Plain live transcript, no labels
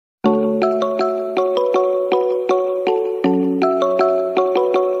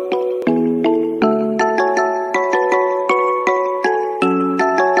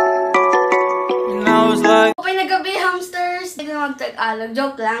Tagalog.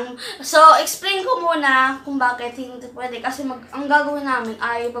 Joke lang. So, explain ko muna kung bakit hindi pwede. Kasi ang gagawin namin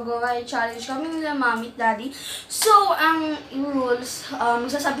ay pag-Waray challenge kami nila Mami at Daddy. So, ang rules,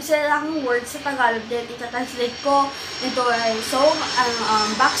 magsasabi sila lang ng words sa Tagalog. Then, ita-translate ko into Waray. So,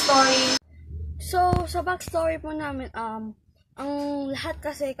 backstory. So, sa backstory po namin, ang lahat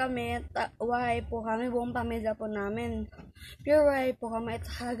kasi kami, Waray po kami, buong pamilya po namin. Pure Waray po kami, at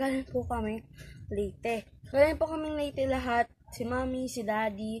galing po kami Leyte. Galing po kaming Leyte lahat, si Mami, si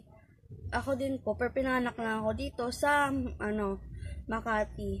Daddy, ako din po, pero pinanak lang ako dito sa,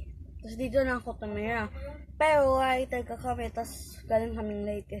 Makati. Tapos dito na ako tumira. Pero Waray talaga kami, tapos galing kaming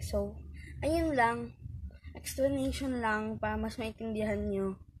Leyte. So, ayun lang, explanation lang para mas maintindihan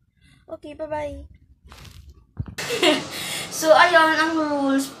nyo. Okay, bye-bye! So, ayun ang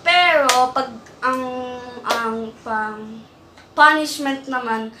rules. Pero, pag ang punishment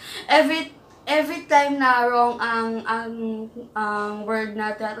naman, every time na wrong ang word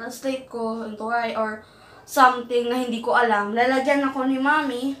na translate ko into Waray or something na hindi ko alam, lalagyan ako ni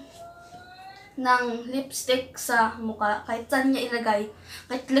Mami ng lipstick sa mukha. Kahit saan niya ilagay.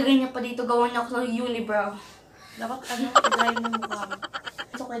 Kahit ilagay niya pa dito, gawan niya ako ng unibrow. Dapat ilagay mo mukha mo.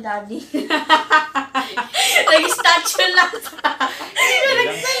 Ito kay Daddy. Nag-statue lang sa... Hindi na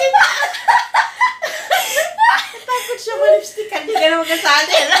nagsalita. Natakot siya ma-lipstick. Hindi ka naman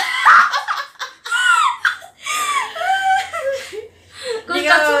kasalin. Hindi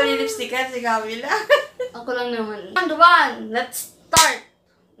ka naman ma-lipstickan si Camila. Ako lang naman. And one, let's start.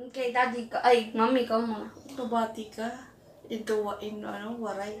 Okay, Daddy ka. Ay, Mami ka muna. Kabati ka.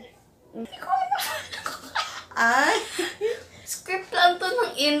 Waray. Hindi ko alam. Ay! Script lang to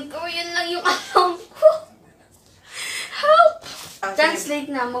ng intro. Yun lang yung alam ko. Help!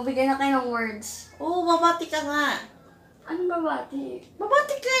 Translate na. Magbigay na kayo ng words. Oo, babati ka nga. Anong babati?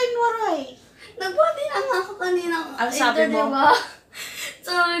 Babati ka in Waray. Nagbati na nga ako kanina. Ano sabi mo? Diba?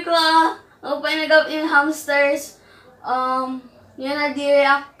 Sabi ko, open up in hamsters. Yun na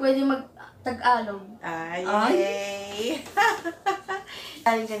di-react. Pwede mag-Tagalog. Ay, yay!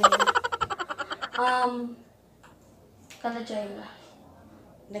 Galing kanina. Kalajay ba?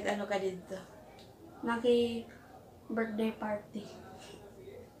 Nag-ano ka dito? Birthday party.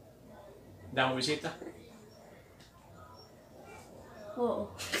 Damo bisita?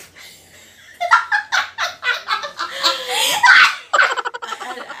 Oo.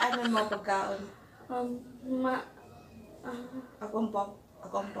 Ano mo pagkaon?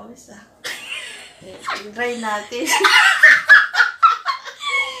 Ako ang pawis try natin.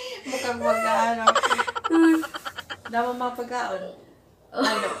 Mukhang mag-ano. Damo mga pagkaon.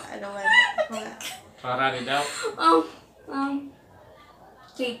 Ano man? Parani daw.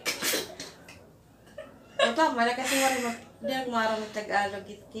 Cake. Ito, malakas yung Waray mo. Hindi ako marang Tagalog.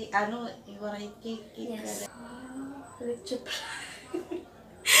 Waray cake. Yes. Leche plan.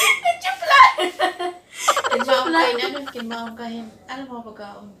 Kinmaong kain. Ano mga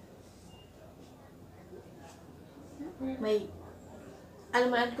pagkaon? May, ano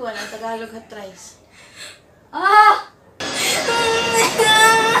man ko, ang Tagalog at rice.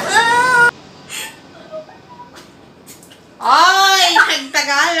 Ay!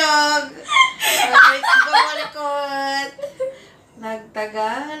 Nagtagalog!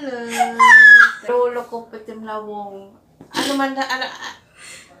 Nagtagalog. Rulo ko pitim lawong. Ano man na,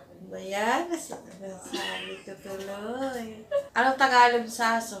 ba yan? Nasabi ko tuloy. Anong Tagalog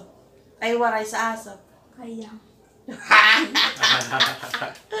sa aso? Ay, Waray sa aso. Kaya.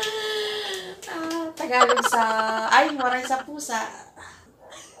 Tagalog sa... Ay, Waray sa pusa.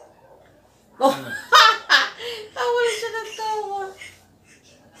 Oh! Tawa lang siya ng tawa.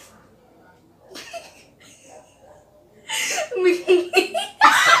 Bakit Mingming?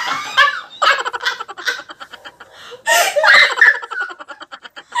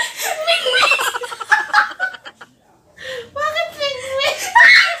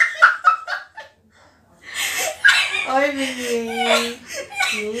 Oy, Mingming.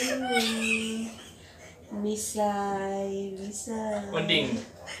 Misay. Unding.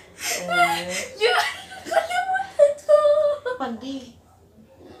 Kalimutan ko. Pandi.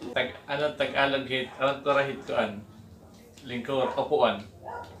 Tagalog hit? Anong turahit koan? Lingkor, upuan.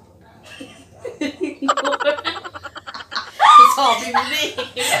 Sabi mo na eh.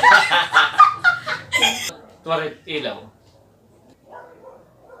 Turahit ilaw.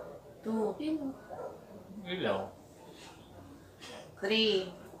 2, Ilaw.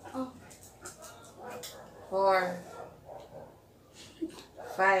 3, Oh. 4,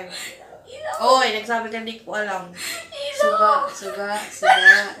 5. Oy, nagsabi ka hindi ko alam. Suga.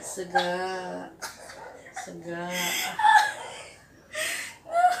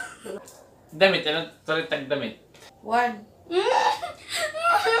 Damit, anong turahit tag damit? 1.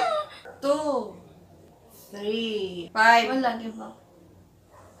 3, 5. Wala, give up.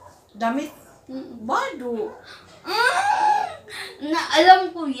 Damit? Bado.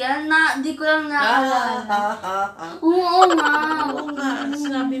 Alam ko yan, di ko lang naalala. Oo nga. Oo nga,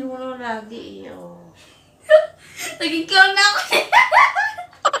 sinabi mo na lagi eh. Oh. Naging clown na ako.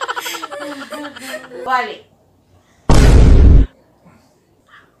 Balik.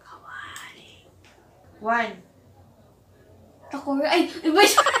 1. Ako, ay, iba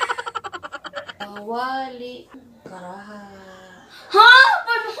siya. Kawali. Karaha. Ha?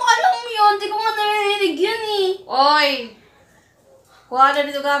 Paano ko alam yun? Di ko nga narinig yun eh. Oy! Kuha na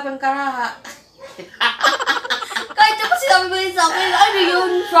dito gabang karaha. Kahit yung sinabi mo yun sa akin, ano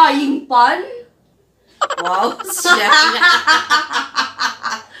yun? Frying pan? Wow, siya.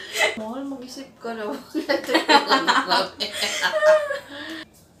 Mahal, mag-isip ka na.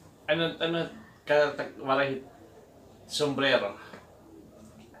 Ano, Waray, sombrero.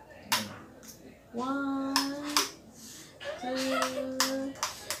 1, 2,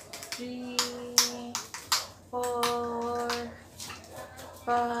 3, 4,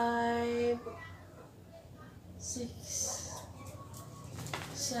 5, 6,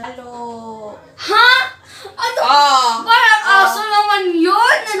 7. Ha? Ano? Oh! Parang aso naman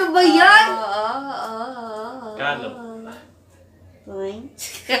yun? Ano ba yan? Kalo. Point.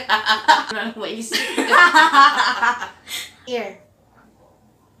 Ano maisip? Here.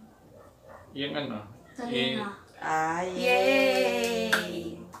 Yung ano? Sali na.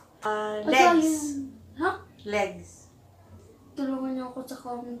 Yay! Ano Legs. yun? Ha? Legs. Tulungan niyo ako sa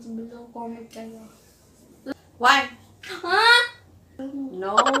comments below. Comment kayo. 1. Ha?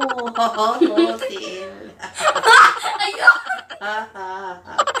 No. Tiil. Ayun!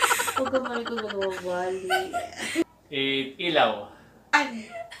 Huwag ka mali ko nagwawali. Ilaw. 1,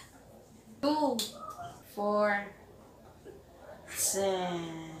 2, 4,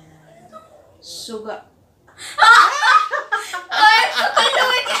 10. Suga. Ay, sakay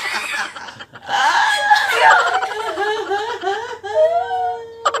naman yan!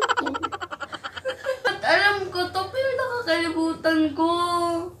 Alam ko to, pero nakakalimutan ko.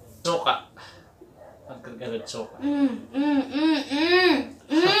 Soka. Pagkagalad soka.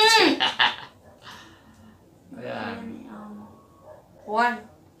 Ayan. 1.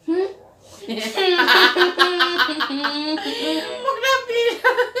 Hmm? Huwag na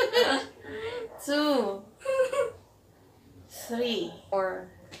pila. 2, 3,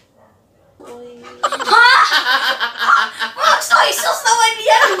 4. Ha? Parang soy sauce naman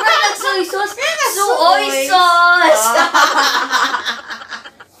yan! Parang nag-soy sauce. Soy sauce!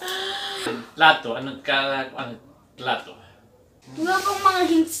 Plato. Ano plato? Wala bang mga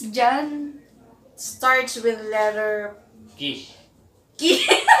hints dyan? Starts with letter Ki.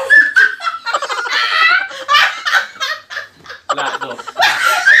 Plato.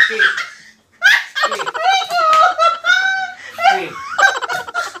 Ki. Ki. Ki.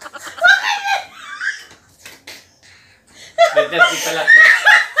 Letter P pala.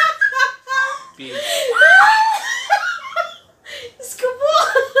 P. Isko po!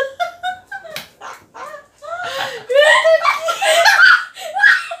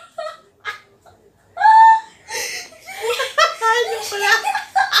 Ayun pala.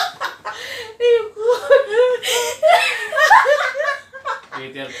 Ayoko.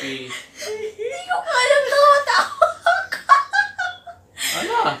 Letter P. Hindi ko pa alam tawa-tawa ka.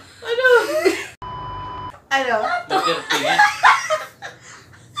 Ano? Ano? Ano? Letter P nga.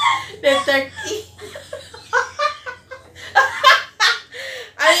 Letter T.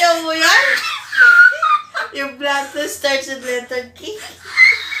 Ayaw mo yan? Yung plato starts with letter K.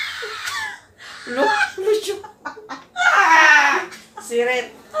 Lucio.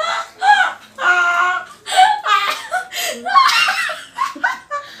 Siret.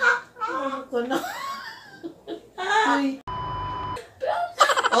 Ano ko na? Uy.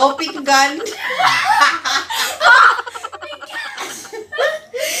 Oh, pinggan.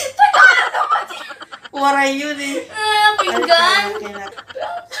 Waray yun eh. Pinggan!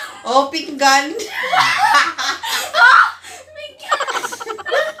 Oh, pinggan.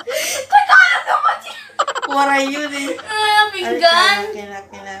 Waray yun eh. Pinggan!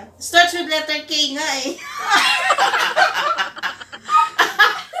 Starts with letter K nga eh.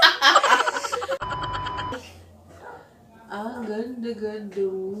 Ganda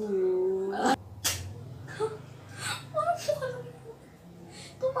mo.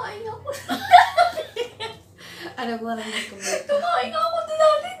 Kumain ako. Ano ba rin ito? Kumain ako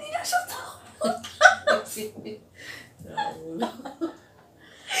dinali. Hindi na siya tao.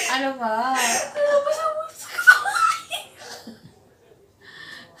 Ano ba?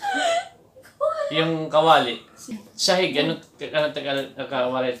 Yung kawali. Sahig. Ano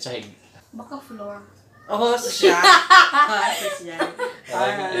kawali at sahig? Baka floor. Oh, sosyal. Sosyal.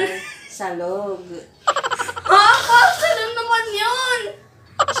 Salog. Ha? Salog naman yun!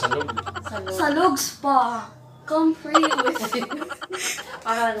 Salog. Salog. Salog spa. Come free with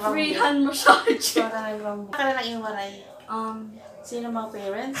Para lang free hand massage. Para lang yung Waray. Um, Sino mga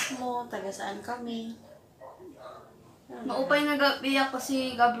parents mo? Taga saan kami? maupay na gabiyak ko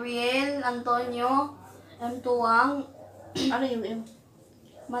si Gabriel, Antonio, M2 Ano yung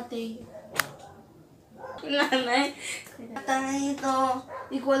Matay. Nanay. Tatay ito.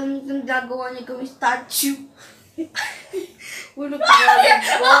 Hindi ko alam yung gagawa niya kami statue. Ulo Tagalog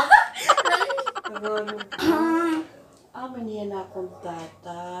ko. Tagalog ko. Maniyan akong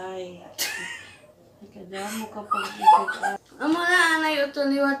tatay. Ikadamo kapag ikad. Amo na, anay,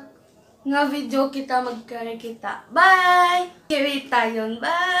 utuliwat nga video kita magkari kita. Bye! Kirita yun.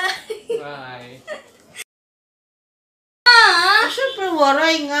 Bye! Bye. Siyempre,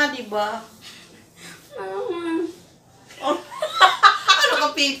 Waray nga, di ba? Ano ka,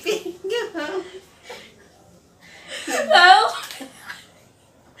 pipi? Hello?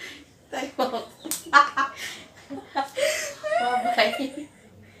 Tayo.